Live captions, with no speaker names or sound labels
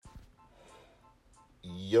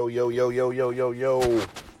Yo, yo, yo, yo, yo, yo, yo.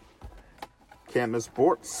 Can't miss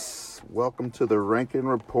sports. Welcome to the Rankin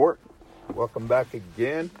Report. Welcome back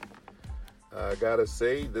again. I gotta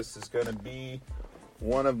say, this is gonna be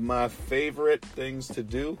one of my favorite things to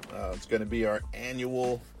do. It's gonna be our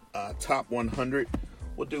annual top 100.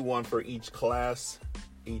 We'll do one for each class,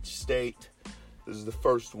 each state. This is the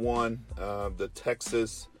first one, the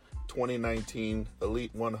Texas 2019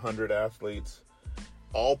 Elite 100 athletes,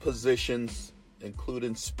 all positions,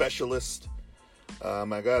 including specialists.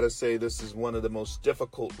 I gotta say, this is one of the most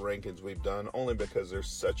difficult rankings we've done, only because there's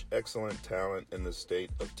such excellent talent in the state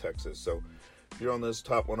of Texas. So if you're on this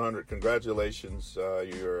top 100, congratulations.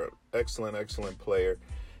 You're an excellent, excellent player.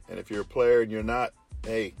 And if you're a player and you're not,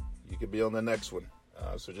 hey, you could be on the next one.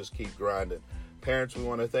 So just keep grinding. Parents, we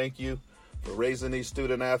want to thank you for raising these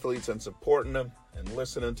student athletes and supporting them and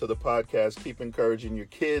listening to the podcast. Keep encouraging your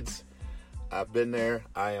kids. I've been there.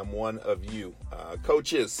 I am one of you.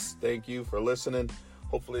 Coaches, thank you for listening.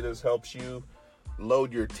 Hopefully this helps you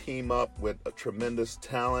load your team up with a tremendous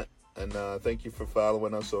talent. And thank you for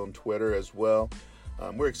following us on Twitter as well.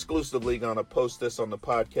 We're exclusively going to post this on the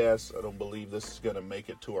podcast. I don't believe this is going to make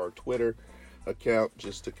it to our Twitter account,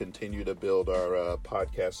 just to continue to build our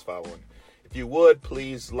podcast following. If you would,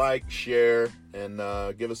 please like, share, and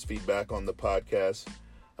give us feedback on the podcast.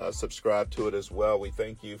 Subscribe to it as well. We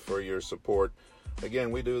thank you for your support. Again,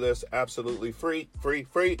 we do this absolutely free.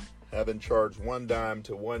 Haven't charged one dime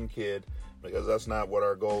to one kid, because that's not what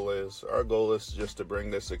our goal is. Our goal is just to bring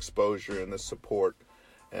this exposure and this support.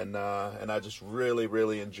 And I just really,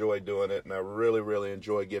 really enjoy doing it. And I really, really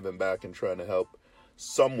enjoy giving back and trying to help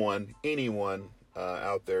anyone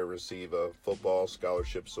out there receive a football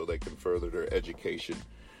scholarship so they can further their education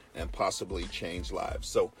and possibly change lives.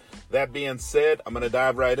 So that being said, I'm going to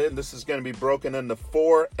dive right in. This is going to be broken into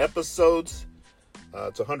 4 episodes.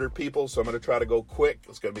 It's 100 people, so I'm going to try to go quick.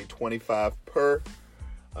 It's going to be 25 per.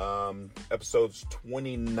 Episodes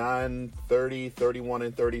 29, 30, 31,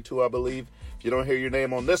 and 32, I believe. If you don't hear your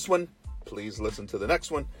name on this one, please listen to the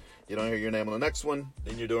next one. If you don't hear your name on the next one,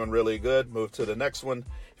 then you're doing really good. Move to the next one.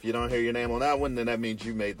 If you don't hear your name on that one, then that means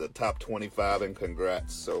you made the top 25, and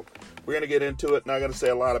congrats. So we're going to get into it. Not going to say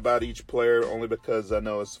a lot about each player, only because I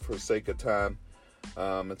know it's for sake of time.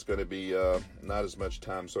 It's going to be not as much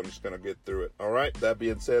time, so I'm just going to get through it. All right, that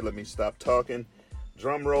being said, let me stop talking.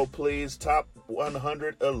 Drum roll, please. Top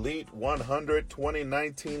 100 Elite 100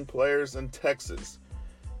 2019 players in Texas.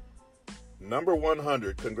 Number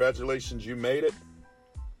 100, congratulations, you made it.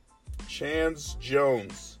 Chance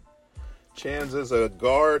Jones. Chance is a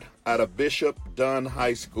guard out of Bishop Dunn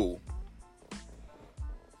High School.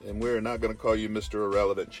 And we're not going to call you Mr.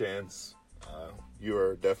 Irrelevant, Chance. You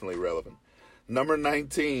are definitely relevant. Number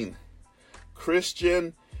 19,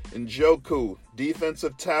 Christian Njoku,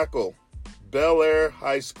 defensive tackle, Bel Air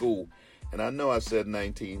High School. And I know I said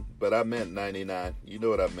 19, but I meant 99. You know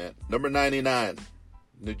what I meant. Number 99,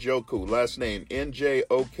 Njoku, last name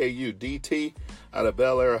Njoku, DT, out of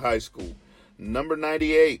Bel Air High School. Number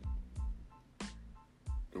 98,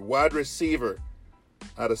 wide receiver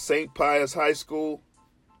out of St. Pius High School,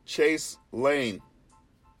 Chase Lane.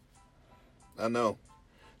 I know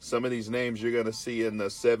some of these names you're going to see in the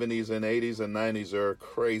 70s and 80s and 90s are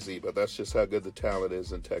crazy, but that's just how good the talent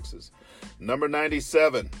is in Texas. Number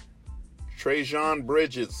 97, Trajan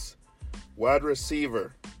Bridges, wide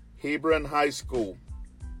receiver, Hebron High School.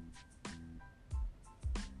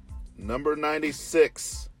 Number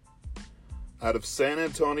 96, out of San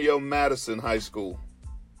Antonio Madison High School,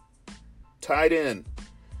 tight end,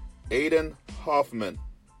 Aiden Hoffman.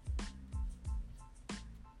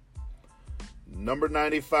 Number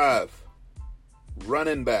 95,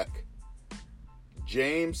 running back,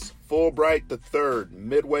 James Fulbright III,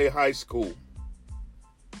 Midway High School.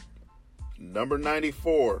 Number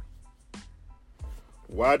 94,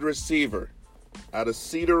 wide receiver, out of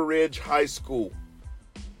Cedar Ridge High School,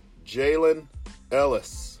 Jalen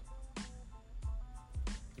Ellis.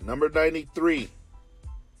 Number 93,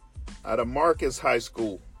 out of Marcus High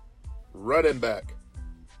School, running back,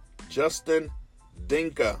 Justin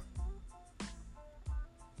Dinka.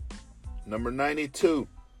 Number 92,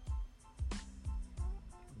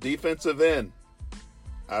 defensive end,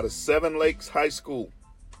 out of Seven Lakes High School,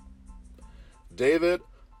 David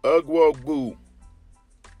Ugwogbu.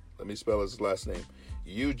 Let me spell his last name.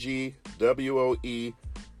 Ugwoebgu.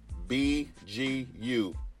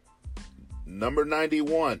 Number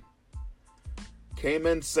 91,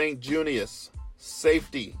 Cayman St. Junius,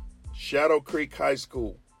 safety, Shadow Creek High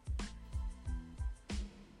School.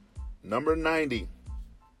 Number 90,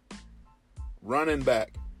 running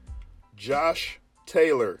back, Josh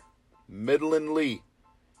Taylor, Midland Lee.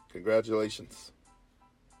 Congratulations.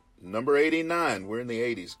 Number 89. We're in the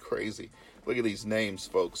 80s. Crazy. Look at these names,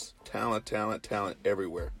 folks. Talent, talent, talent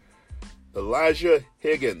everywhere. Elijah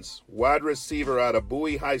Higgins, wide receiver out of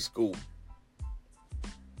Bowie High School.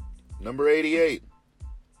 Number 88.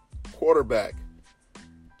 Quarterback,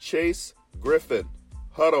 Chase Griffin,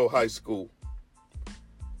 Hutto High School.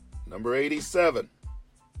 Number 87.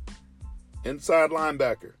 Inside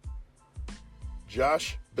linebacker,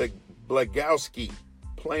 Josh Blagowski,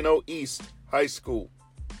 Plano East High School.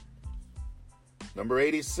 Number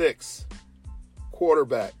 86.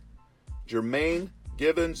 Quarterback, Jermaine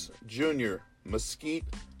Givens Jr., Mesquite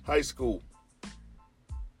High School.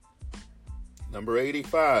 Number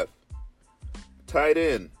 85. Tight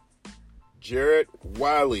end, Jarrett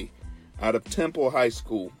Wiley out of Temple High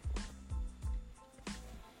School.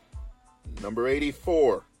 Number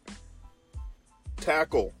 84.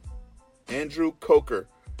 Tackle, Andrew Coker,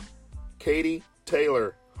 Katy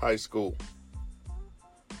Taylor High School.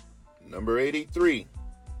 Number 83.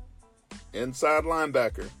 Inside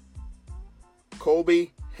linebacker,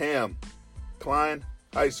 Colby Ham, Klein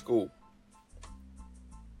High School.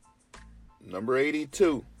 Number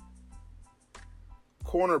 82.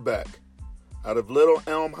 Cornerback, out of Little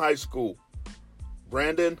Elm High School,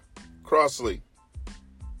 Brandon Crossley.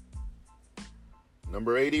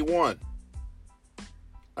 Number 81.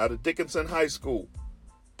 Out of Dickinson High School,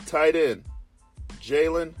 tight end,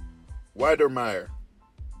 Jalen Weidermeyer.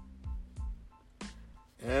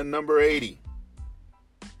 And number 80.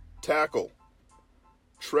 Tackle,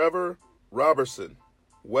 Trevor Robertson,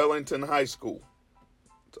 Wellington High School.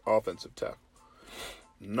 It's offensive tackle.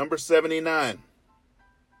 Number 79.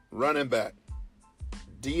 Running back,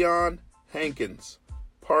 Dion Hankins,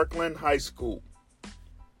 Parkland High School.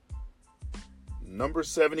 Number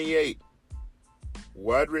 78.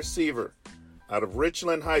 Wide receiver, out of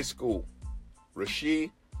Richland High School,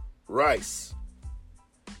 Rashee Rice.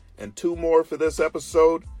 And two more for this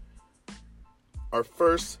episode. Our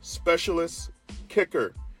first specialist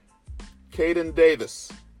kicker, Caden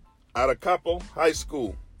Davis, out of Coppell High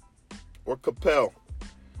School, or Coppell.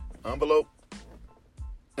 Envelope.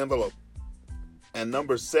 And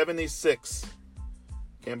number 76.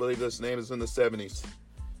 Can't believe this name is in the 70s.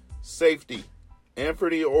 Safety,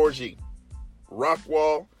 Anfernee Orji,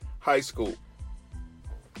 Rockwall High School.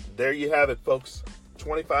 There you have it, folks.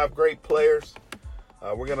 25 great players.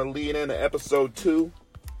 We're going to lead into episode 2,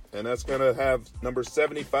 and that's going to have number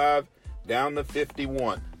 75 down to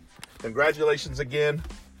 51. Congratulations again.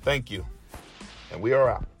 Thank you. And we are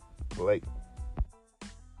out. Late.